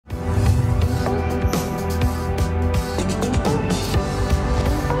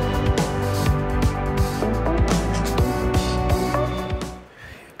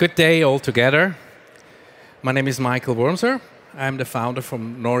Good day all together. My name is Michael Wurmser. I'm the founder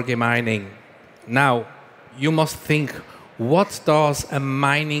from Norge Mining. Now, you must think, what does a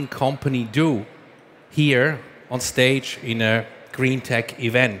mining company do here on stage in a green tech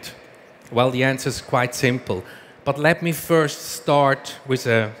event? Well, the answer is quite simple. But let me first start with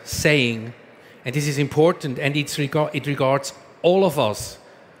a saying, and this is important, and it regards all of us.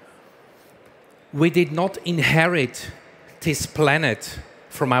 We did not inherit this planet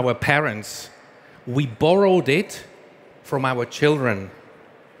from our parents. We borrowed it from our children.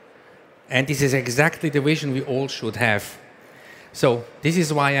 And this is exactly the vision we all should have. So this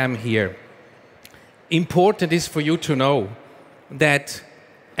is why I'm here. Important is for you to know that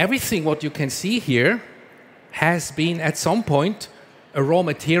everything what you can see here has been at some point a raw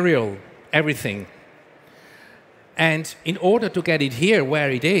material, everything. And in order to get it here where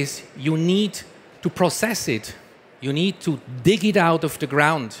it is, you need to process it. You need to dig it out of the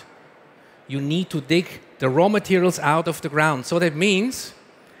ground. You need to dig the raw materials out of the ground. So that means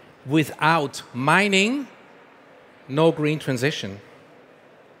without mining, no green transition.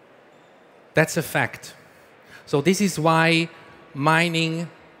 That's a fact. So this is why mining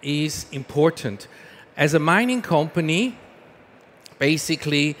is important. As a mining company,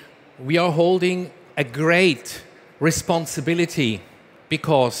 basically, we are holding a great responsibility,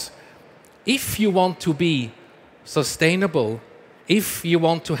 because if you want to be sustainable, if you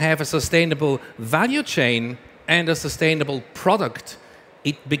want to have a sustainable value chain and a sustainable product,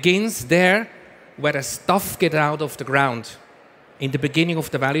 it begins there where the stuff gets out of the ground, in the beginning of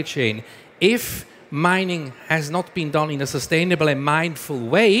the value chain. If mining has not been done in a sustainable and mindful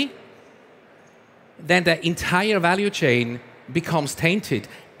way, then the entire value chain becomes tainted,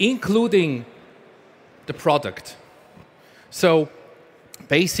 including the product. So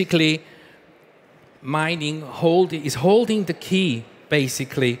basically, mining is holding the key,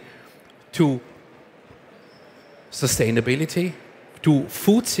 basically, to sustainability, to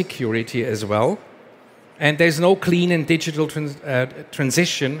food security as well. And there's no clean and digital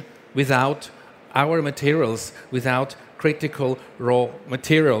transition without our materials, without critical raw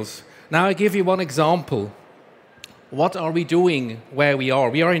materials. Now I give you one example. What are we doing where we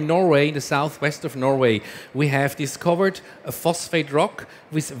are? We are in Norway, in the southwest of Norway. We have discovered a phosphate rock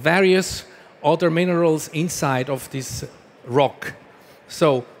with various other minerals inside of this rock.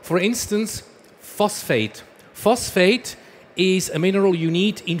 So, for instance, phosphate. Phosphate is a mineral you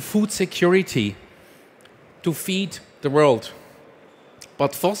need in food security to feed the world.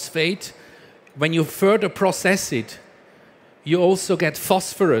 But phosphate, when you further process it, you also get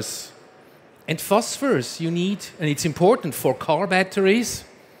phosphorus. And phosphorus you need, and it's important for car batteries.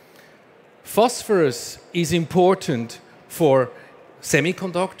 Phosphorus is important for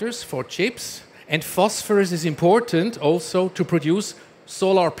semiconductors, for chips, and phosphorus is important also to produce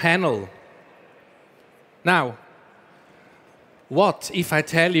solar panel. Now, what if I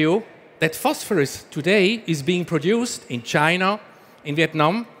tell you that phosphorus today is being produced in China, in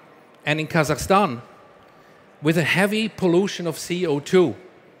Vietnam, and in Kazakhstan with a heavy pollution of CO2?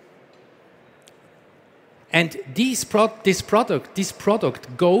 And this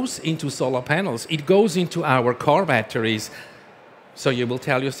product goes into solar panels. It goes into our car batteries. So you will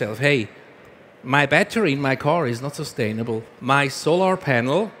tell yourself, hey, my battery in my car is not sustainable. My solar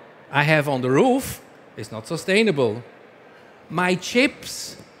panel I have on the roof is not sustainable. My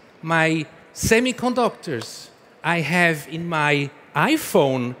chips, my semiconductors I have in my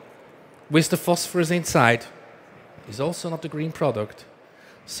iPhone with the phosphorus inside is also not a green product.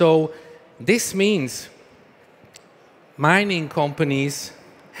 So this means mining companies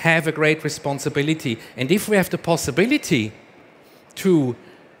have a great responsibility. And if we have the possibility to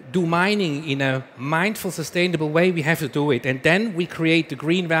do mining in a mindful, sustainable way, we have to do it. And then we create the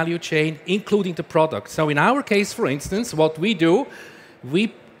green value chain, including the product. So in our case, for instance, what we do,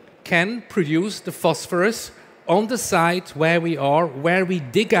 we can produce the phosphorus on the site where we are, where we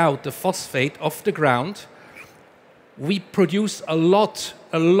dig out the phosphate off the ground. We produce a lot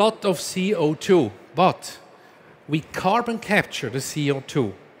of CO2, but we carbon capture the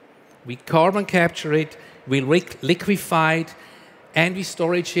CO2. We carbon capture it, we liquefy it, and we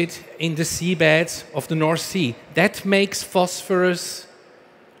storage it in the seabeds of the North Sea. That makes phosphorus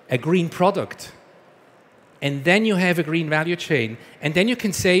a green product. And then you have a green value chain. And then you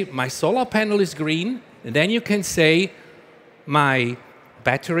can say, my solar panel is green. And then you can say, my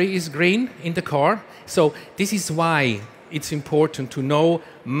battery is green in the car. So this is why it's important to know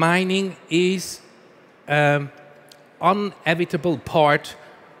mining is an inevitable part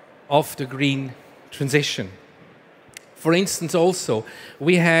of the green transition. For instance, also,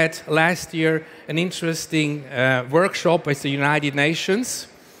 we had last year an interesting workshop with the United Nations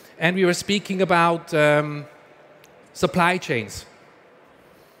and we were speaking about supply chains.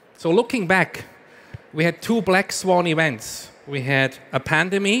 So looking back, we had two black swan events. We had a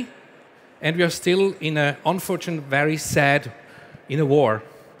pandemic, and we are still in an unfortunate, very sad, in a war.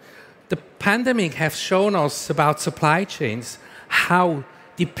 The pandemic has shown us about supply chains, how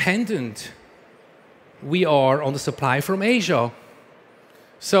dependent we are on the supply from Asia.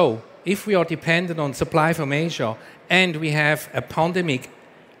 So if we are dependent on supply from Asia and we have a pandemic,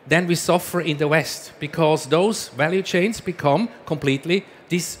 then we suffer in the West because those value chains become completely,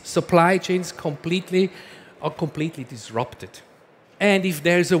 these supply chains are completely disrupted. And if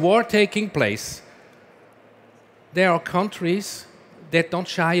there is a war taking place, there are countries that don't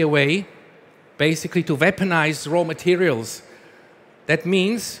shy away basically to weaponize raw materials. That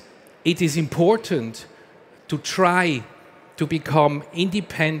means it is important to try to become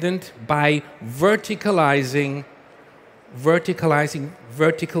independent by vertical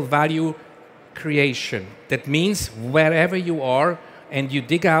value creation. That means wherever you are and you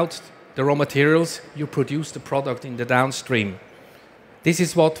dig out the raw materials, you produce the product in the downstream. This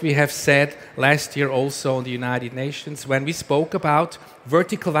is what we have said last year also in the United Nations when we spoke about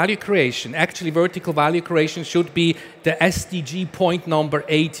vertical value creation. Actually, vertical value creation should be the SDG point number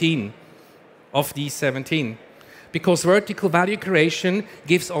 18 of these 17. Because vertical value creation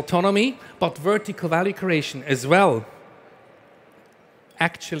gives autonomy, but vertical value creation as well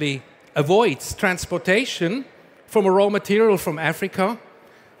actually avoids transportation from a raw material from Africa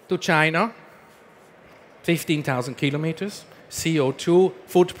to China, 15,000 kilometers. CO2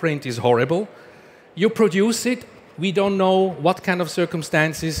 footprint is horrible. You produce it, we don't know what kind of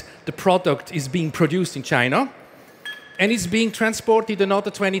circumstances the product is being produced in China, and it's being transported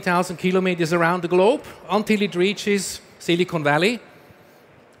another 20,000 kilometers around the globe until it reaches Silicon Valley,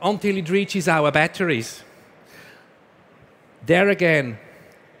 until it reaches our batteries. There again,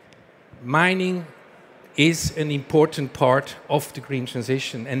 mining is an important part of the green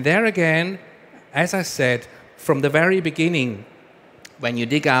transition. And there again, as I said, from the very beginning, when you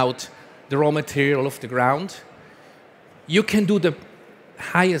dig out the raw material of the ground, you can do the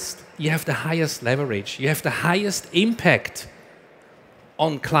highest, you have the highest leverage, you have the highest impact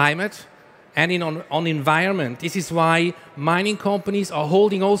on climate and on environment. This is why mining companies are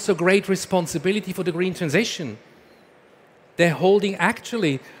holding also great responsibility for the green transition. They're holding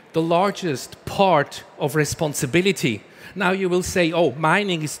actually the largest part of responsibility. Now you will say, oh,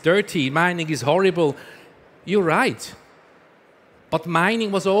 mining is dirty, mining is horrible. You're right. But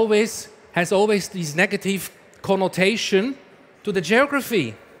mining has always this negative connotation to the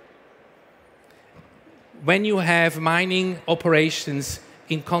geography. When you have mining operations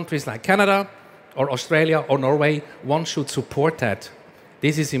in countries like Canada or Australia or Norway, one should support that.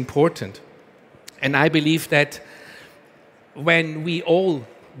 This is important. And I believe that when we all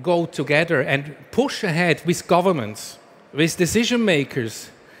go together and push ahead with governments, with decision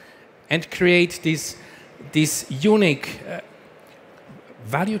makers, and create this unique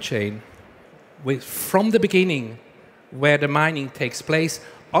value chain from the beginning where the mining takes place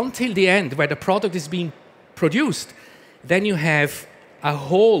until the end where the product is being produced, then you have a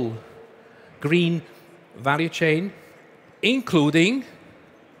whole green value chain, including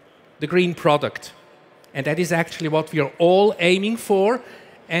the green product. And that is actually what we are all aiming for.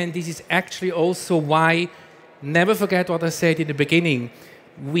 And this is actually also why, never forget what I said in the beginning,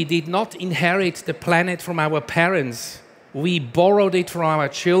 we did not inherit the planet from our parents. We borrowed it from our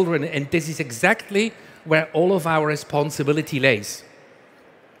children. And this is exactly where all of our responsibility lays.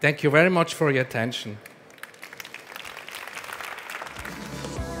 Thank you very much for your attention.